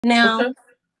Now, Okay.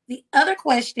 the other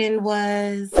question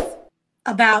was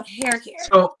about hair care.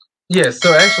 So yeah,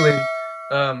 so actually,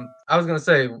 I was gonna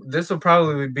say this will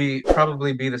probably be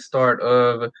the start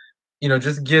of,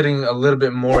 just getting a little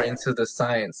bit more into the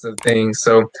science of things.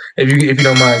 So if you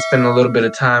don't mind spending a little bit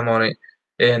of time on it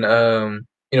and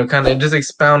kind of just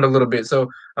expound a little bit. So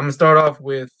I'm gonna start off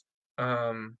with,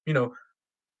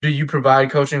 do you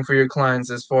provide coaching for your clients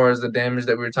as far as the damage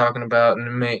that we were talking about and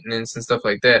the maintenance and stuff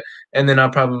like that? And then I'll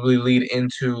probably lead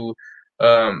into,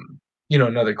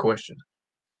 another question.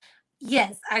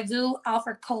 Yes, I do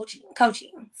offer coaching.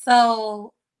 Coaching.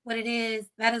 So what it is,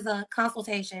 that is a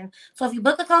consultation. So if you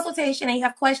book a consultation and you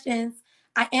have questions,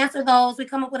 I answer those. We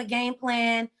come up with a game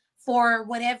plan for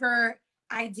whatever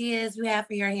ideas you have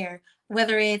for your hair,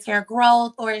 whether it's hair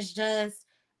growth or it's just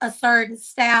a certain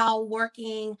style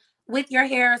working with your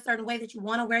hair, a certain way that you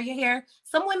want to wear your hair.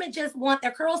 Some women just want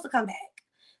their curls to come back.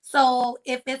 So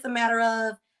if it's a matter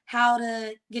of how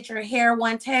to get your hair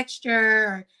one texture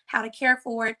or how to care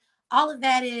for it, all of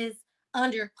that is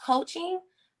under coaching.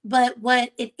 But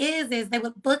what it is they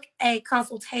would book a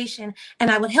consultation and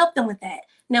I would help them with that.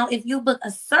 Now, if you book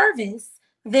a service,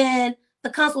 then the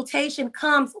consultation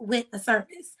comes with the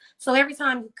service. So every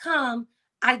time you come,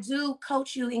 I do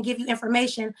coach you and give you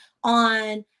information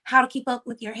on how to keep up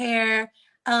with your hair.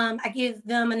 I give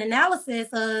them an analysis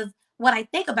of what I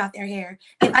think about their hair.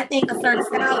 If I think a certain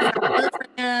style is not good for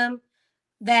them,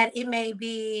 that it may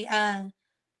be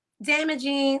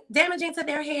damaging to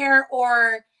their hair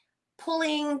or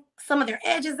pulling some of their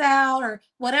edges out or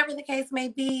whatever the case may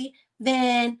be,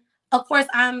 then of course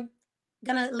I'm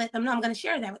gonna let them know. I'm gonna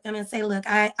share that with them and say, look,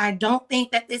 I don't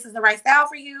think that this is the right style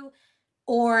for you.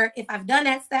 Or if I've done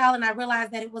that style and I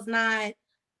realized that it was not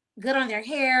good on their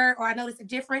hair or I noticed a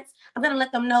difference, I'm gonna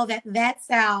let them know that that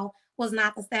style was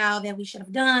not the style that we should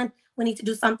have done. We need to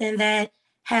do something that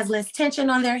has less tension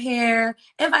on their hair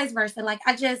and vice versa. Like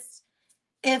I just,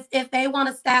 if they want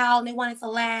a style and they want it to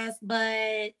last,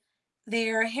 but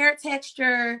their hair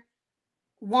texture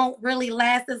won't really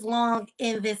last as long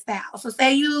in this style. So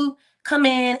say you come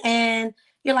in and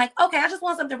you're like, okay, I just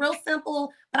want something real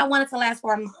simple, but I want it to last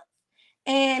for a month.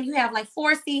 And you have like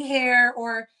 4C hair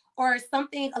or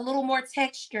something a little more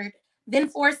textured than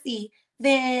 4C,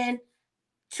 then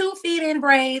 2 feet in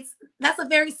braids. That's a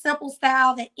very simple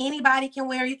style that anybody can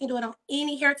wear. You can do it on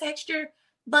any hair texture,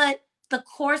 but the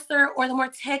coarser or the more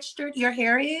textured your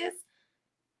hair is,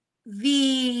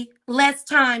 the less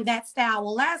time that style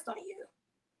will last on you.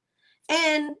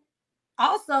 And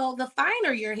also, the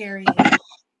finer your hair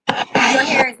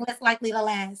is less likely to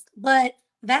last. But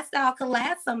that style could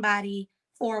last somebody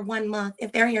for 1 month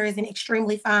if their hair isn't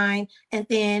extremely fine and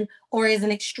thin or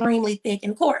isn't extremely thick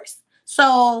and coarse.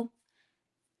 So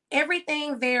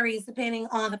everything varies depending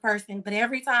on the person. But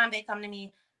every time they come to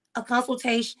me, a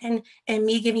consultation and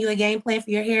me giving you a game plan for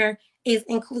your hair is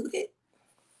included.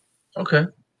 Okay.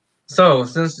 So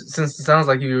since it sounds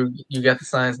like you got the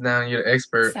science down, you're the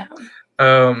expert. So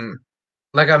Um,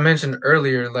 like I mentioned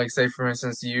earlier, like say for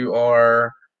instance you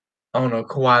are, I don't know,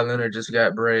 Kawhi Leonard just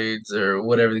got braids or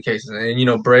whatever the case is,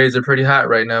 and braids are pretty hot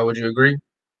right now. Would you agree?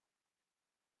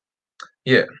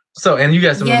 Yeah. So and you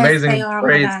got some yes, they amazing are. Oh my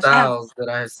braid gosh, I have styles that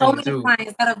I have so seen many too.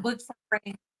 clients that are booked for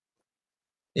braids.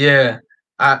 Yeah.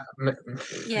 I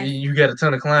Yes, you got a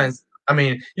ton of yes. clients. I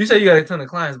mean, you say you got a ton of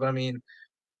clients, but I mean,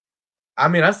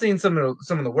 I've seen some of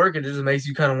the work. It just makes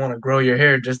you kind of want to grow your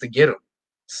hair just to get them.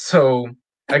 So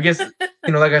I guess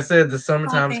like I said, the Oh,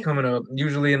 summertime's thank coming up.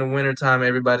 Usually in the wintertime,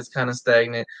 everybody's kind of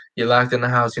stagnant. You're locked in the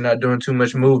house. You're not doing too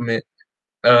much you. movement.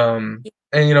 And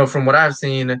from what I've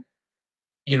seen,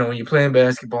 when you're playing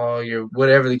basketball, you're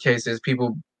whatever the case is,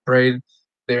 people braid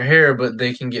their hair, but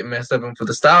they can get messed up. And for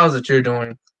the styles that you're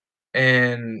doing,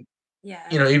 and Yeah.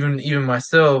 even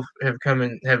myself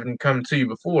having come to you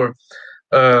before.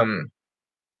 Um,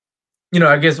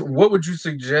 I guess what would you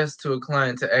suggest to a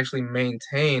client to actually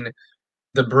maintain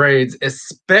the braids,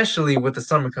 especially with the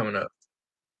summer coming up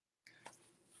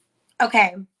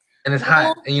Okay. and it's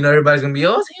hot, Rule, and everybody's gonna be,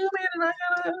 oh, it's humid, and I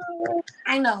gotta.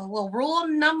 I know. Well, rule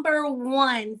number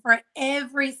one for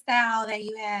every style that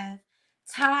you have,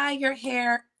 tie your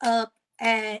hair up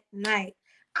at night.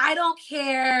 I don't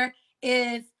care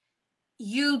if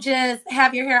you just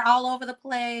have your hair all over the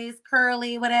place,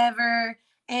 curly, whatever,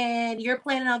 and you're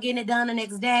planning on getting it done the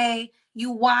next day.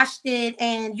 You washed it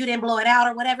and you didn't blow it out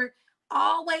or whatever.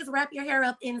 Always wrap your hair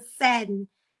up in satin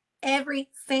every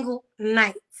single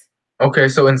night. Okay,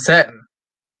 so in satin.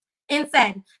 In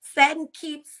satin. Satin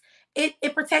keeps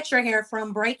it protects your hair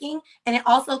from breaking and it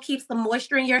also keeps the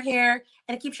moisture in your hair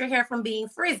and it keeps your hair from being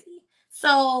frizzy.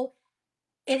 So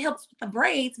it helps with the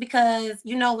braids because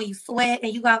when you sweat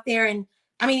and you go out there and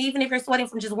I mean, even if you're sweating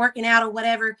from just working out or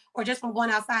whatever, or just from going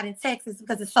outside in Texas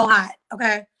because it's so hot,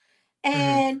 okay? Hmm.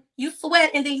 And you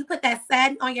sweat, and then you put that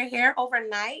satin on your hair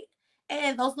overnight,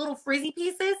 and those little frizzy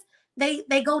pieces, they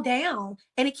go down,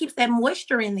 and it keeps that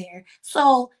moisture in there.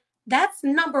 So that's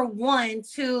number one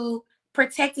to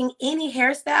protecting any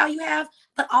hairstyle you have,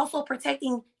 but also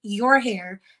protecting your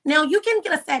hair. Now you can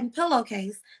get a satin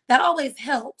pillowcase. That always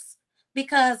helps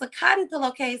because a cotton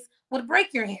pillowcase would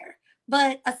break your hair,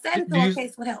 but a Do, satin do you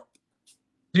pillowcase would help.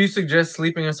 do you suggest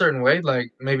sleeping a certain way,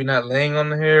 like maybe not laying on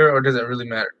the hair, or does it really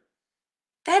matter?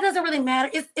 That doesn't really matter.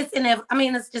 It's inevitable. I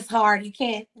mean, it's just hard. You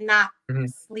can't not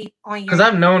sleep on your Because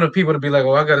I've hair. known of people to be like,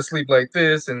 "Oh, I got to sleep like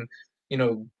this," and you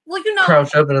know, Well,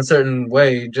 crouch up in a certain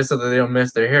way just so that they don't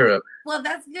mess their hair up. well,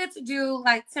 that's good to do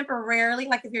like temporarily,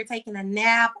 like if you're taking a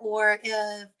nap or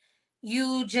if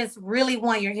you just really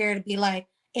want your hair to be like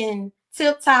in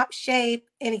tip top shape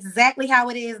and exactly how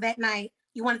it is that night.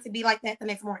 You want it to be like that the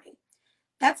next morning.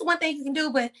 That's one thing you can do,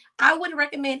 but I wouldn't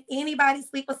recommend anybody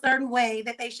sleep a certain way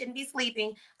that they shouldn't be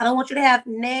sleeping. I don't want you to have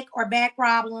neck or back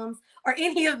problems or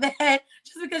any of that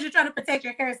just because you're trying to protect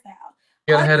your hairstyle.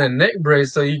 You All gotta you have have, a neck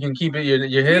brace so you can keep your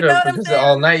you head know up what I'm because saying?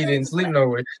 all night you Literally didn't just sleep like no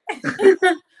way.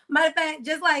 matter of fact,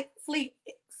 just like sleep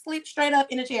straight up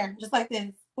in a chair, just like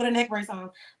this, with a neck brace on.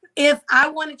 If I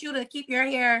wanted you to keep your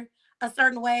hair a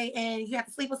certain way and you have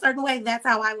to sleep a certain way, that's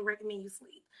how I would recommend you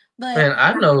sleep. But Man,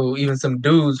 I know even some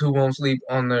dudes who won't sleep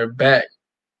on their back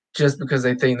just because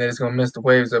they think that it's gonna mess the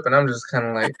waves up, and I'm just kind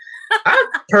of like, I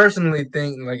personally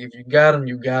think like if you got them,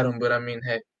 you got them. But I mean,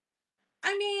 hey,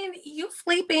 I mean, you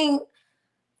sleeping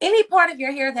any part of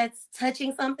your hair that's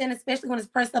touching something, especially when it's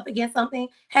pressed up against something,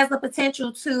 has the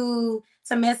potential to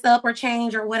mess up or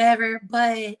change or whatever.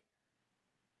 But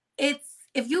it's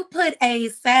if you put a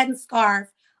satin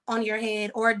scarf on your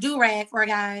head or a do-rag for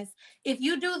guys, if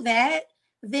you do that,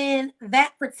 then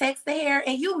that protects the hair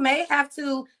and you may have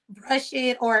to brush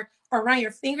it or run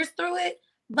your fingers through it,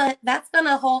 but that's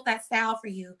gonna hold that style for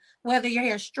you. Whether your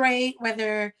hair is straight,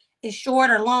 whether it's short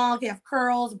or long, you have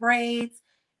curls, braids,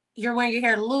 you're wearing your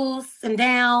hair loose and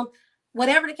down,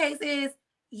 whatever the case is,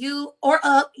 you or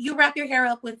up, you wrap your hair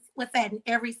up with satin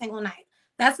every single night.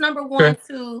 That's number okay, one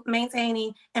to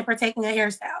maintaining and protecting a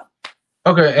hairstyle.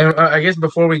 okay, and I guess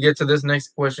before we get to this next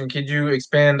question, could you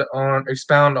expound on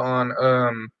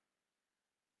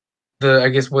the I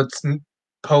guess what's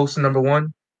post number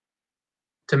one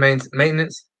to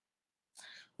maintenance?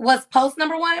 What's post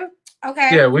number one?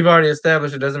 Okay. Yeah, we've already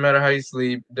established it doesn't matter how you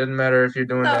sleep, doesn't matter if you're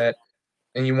doing So that,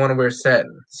 and you want to wear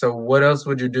satin. So what else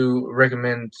would you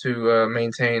recommend to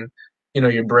maintain,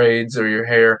 your braids or your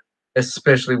hair,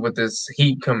 especially with this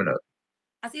heat coming up?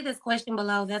 I see this question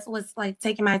below. That's what's like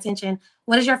taking my attention.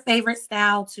 What is your favorite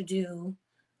style to do?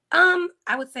 I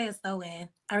would say a sew in.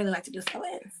 I really like to do sew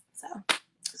ins. So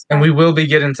And start. we will be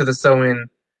getting to the sew-in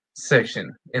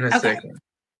section in a Okay. second.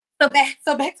 So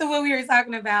back to what we were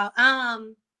talking about.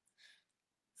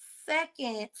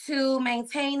 Second to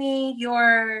maintaining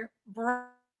your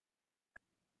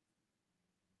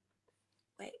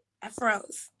wait, I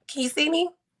froze. Can you see me?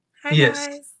 Hi Yes.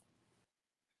 guys.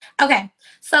 Okay.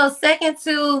 So second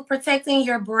to protecting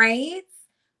your braids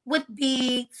would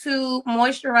be to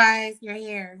moisturize your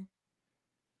hair.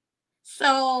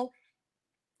 So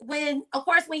when of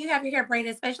course when you have your hair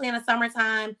braided, especially in the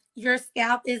summertime, your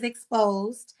scalp is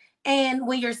exposed, and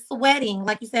when you're sweating,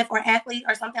 like you said, for an athlete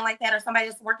or something like that, or somebody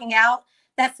that's working out,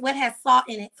 that sweat has salt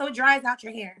in it, so it dries out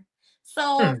your hair.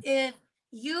 So Hmm. if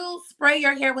you spray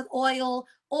your hair with oil,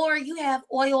 or you have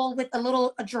oil with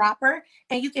a dropper,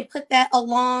 and you can put that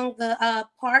along the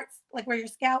parts like where your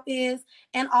scalp is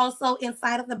and also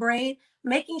inside of the braid,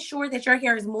 making sure that your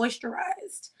hair is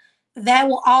moisturized, that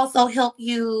will also help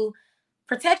you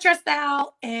protect your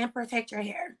style and protect your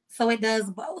hair. So it does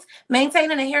both.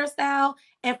 Maintaining a hairstyle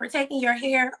and protecting your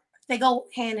hair, they go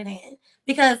hand in hand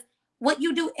because what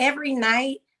you do every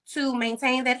night to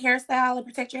maintain that hairstyle and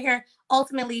protect your hair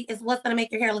ultimately is what's going to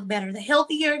make your hair look better. The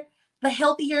healthier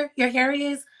your hair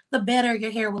is, the better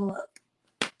your hair will look.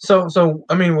 So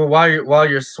I mean, well, while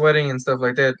you're sweating and stuff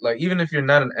like that, like even if you're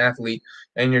not an athlete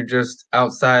and you're just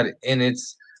outside and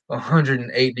it's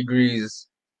 108 degrees,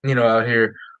 out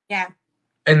here, Yeah.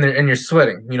 and you're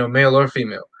sweating, male or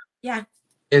female, Yeah.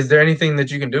 is there anything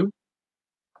that you can do?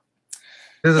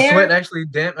 Does the sweat There actually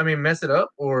mess it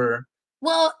up, or?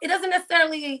 well, it doesn't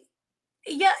necessarily.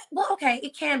 Yeah, well, okay,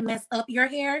 it can mess up your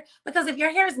hair because if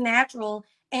your hair is natural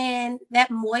and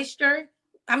that moisture,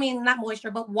 I mean, not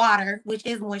moisture, but water, which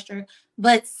is moisture,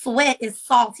 but sweat is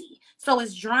salty. So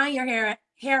it's drying your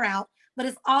hair out, but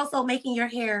it's also making your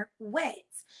hair wet.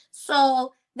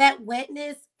 So that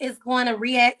wetness is going to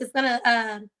react, it's going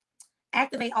to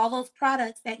activate all those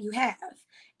products that you have.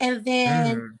 And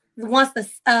then Mm, once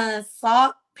the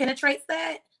salt penetrates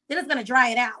that, then it's going to dry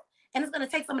it out. And it's going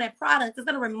to take some of that product, it's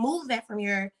going to remove that from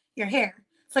your hair.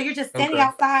 So you're just standing okay.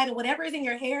 outside, and whatever is in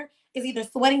your hair is either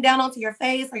sweating down onto your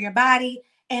face or your body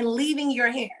and leaving your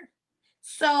hair.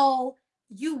 So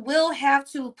you will have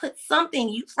to put something,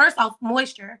 you first off,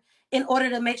 moisture, in order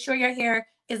to make sure your hair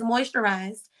is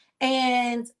moisturized,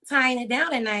 and tying it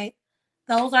down at night.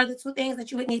 Those are the two things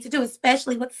that you would need to do,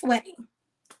 especially with sweating.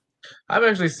 I've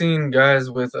actually seen guys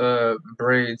with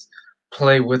braids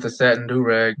play with a satin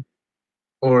do-rag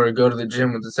or go to the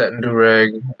gym with the satin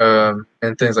do-rag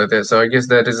and things like that. So I guess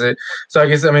that is it. So I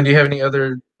guess, I mean, do you have any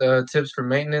other tips for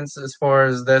maintenance as far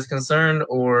as that's concerned,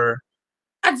 or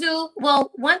I do.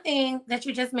 Well, one thing that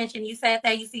you just mentioned, you said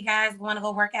that you see guys want to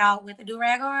go work out with a do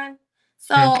rag on.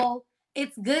 hmm, So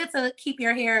it's good to keep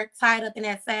your hair tied up in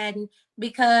that satin,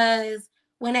 because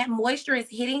when that moisture is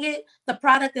hitting it, the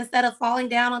product, instead of falling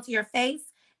down onto your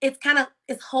face, it's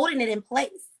holding it in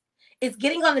place. It's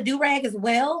getting on the do rag as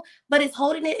well, but it's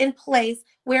holding it in place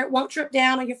where it won't drip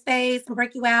down on your face and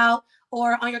break you out,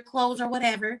 or on your clothes or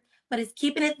whatever. But it's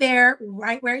keeping it there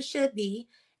right where it should be.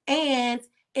 And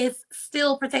it's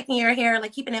still protecting your hair,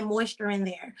 like keeping that moisture in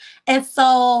there. And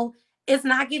so it's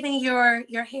not giving your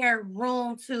hair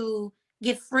room to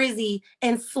get frizzy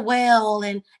and swell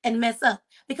and mess up.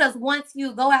 Because once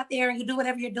you go out there and you do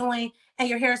whatever you're doing and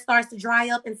your hair starts to dry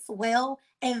up and swell,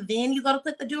 and then you go to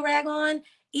put the do-rag on,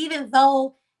 even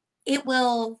though it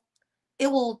will it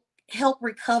will help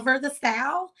recover the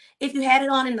style, if you had it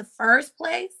on in the first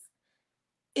place,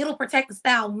 it'll protect the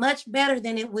style much better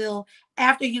than it will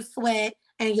after you sweat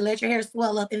and you let your hair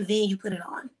swell up and then you put it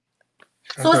on.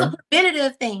 So it's a okay,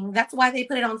 preventative thing. That's why they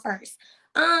put it on first.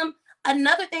 Um,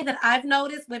 Another thing that I've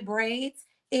noticed with braids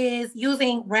is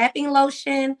using wrapping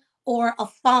lotion or a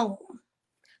foam.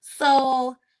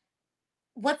 So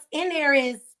what's in there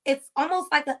is, it's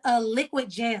almost like a liquid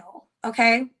gel,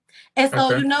 okay? And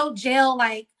so okay, gel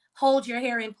like holds your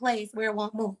hair in place where it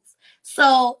won't move.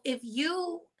 So if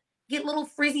you get little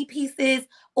frizzy pieces,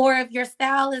 or if your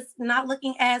style is not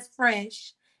looking as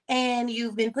fresh, and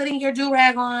you've been putting your do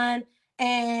rag on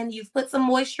and you've put some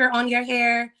moisture on your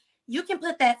hair, you can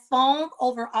put that foam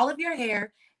over all of your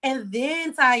hair and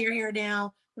then tie your hair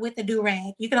down with the do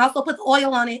rag. You can also put the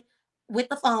oil on it with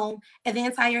the foam and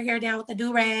then tie your hair down with a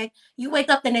do rag. You wake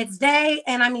up the next day,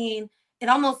 and I mean, it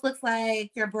almost looks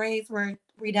like your braids were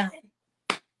redone.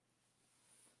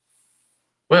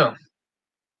 well,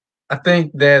 I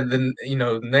think that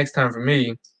the next time for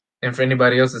me and for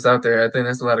anybody else that's out there, I think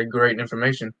that's a lot of great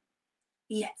information.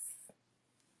 Yes.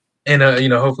 And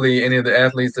hopefully any of the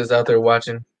athletes that's out there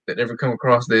watching that ever come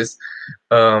across this,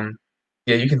 um,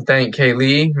 yeah, you can thank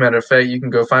Kaylee. Matter of fact, you can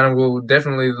go find her. We'll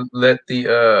definitely let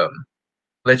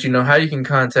you know how you can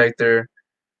contact her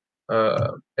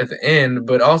at the end.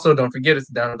 But also, don't forget it's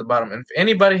down at the bottom. And if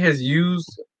anybody has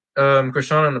used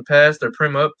Krishana in the past or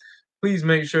Prim Up, please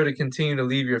make sure to continue to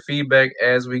leave your feedback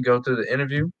as we go through the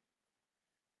interview.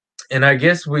 And I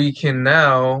guess we can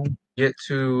now get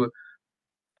to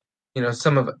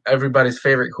some of everybody's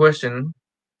favorite question.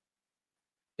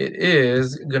 It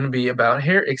is going to be about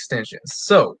hair extensions.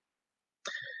 So,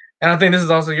 and I think this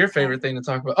is also your Okay. favorite thing to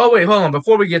talk about. Oh, wait, hold on.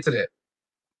 Before we get to that,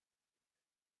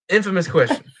 infamous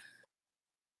question: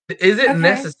 is it Okay.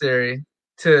 necessary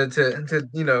to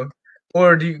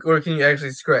or or can you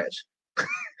actually scratch,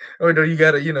 or do you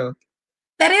gotta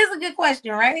That is a good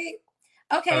question, right?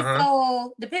 Okay, uh-huh,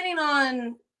 so depending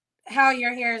on how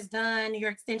your hair is done,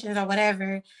 your extensions or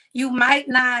whatever, you might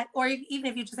not, or even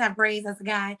if you just have braids as a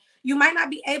guy, you might not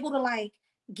be able to like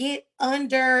get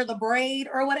under the braid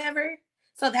or whatever.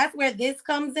 So that's where this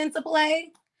comes into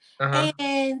play. uh-huh,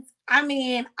 And I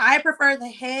mean, I prefer the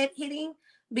head hitting,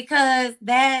 because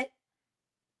that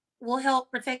will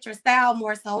help protect your style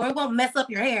more so, or it won't mess up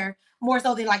your hair more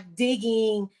so than like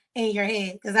digging in your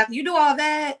head. Because after you do all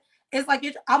that, it's like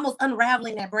you're almost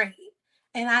unraveling that braid.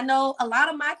 And I know a lot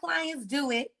of my clients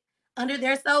do it under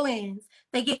their sew ins.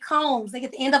 They get combs, they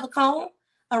get the end of a comb,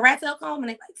 a rat tail comb, and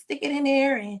they like stick it in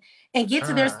there and get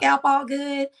to their ah, scalp all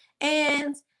good.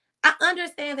 And I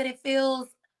understand that it feels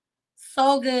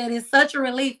so good. It's such a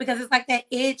relief, because it's like that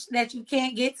itch that you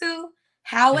can't get to. mm-hmm,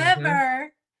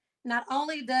 However, not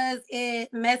only does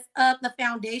it mess up the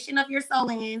foundation of your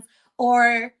sew-ins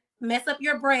or mess up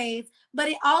your braids, but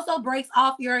it also breaks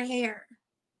off your hair.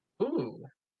 ooh,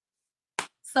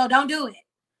 So don't do it.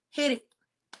 Hit it.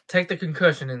 take the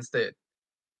concussion instead.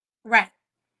 Right.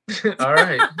 All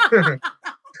right.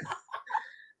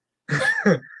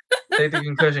 Take the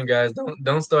concussion, guys.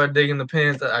 Don't start digging the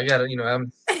pants. I gotta,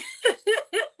 I'm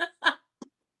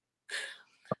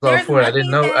all There's for it. I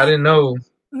didn't nothing know. I that didn't know.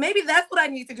 maybe that's what I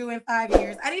need to do in 5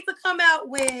 years. I need to come out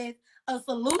with a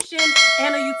solution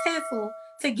and a utensil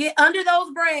to get under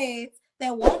those braids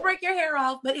that won't break your hair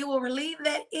off, but it will relieve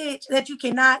that itch that you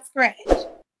cannot scratch.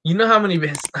 You know how many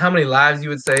lives you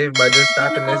would save by just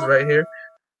stopping this right here?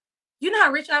 You know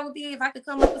how rich I would be if I could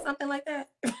come up with something like that?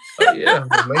 Oh yeah.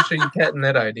 Well, make sure you patent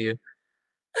that idea.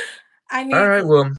 I All need right. to. Well,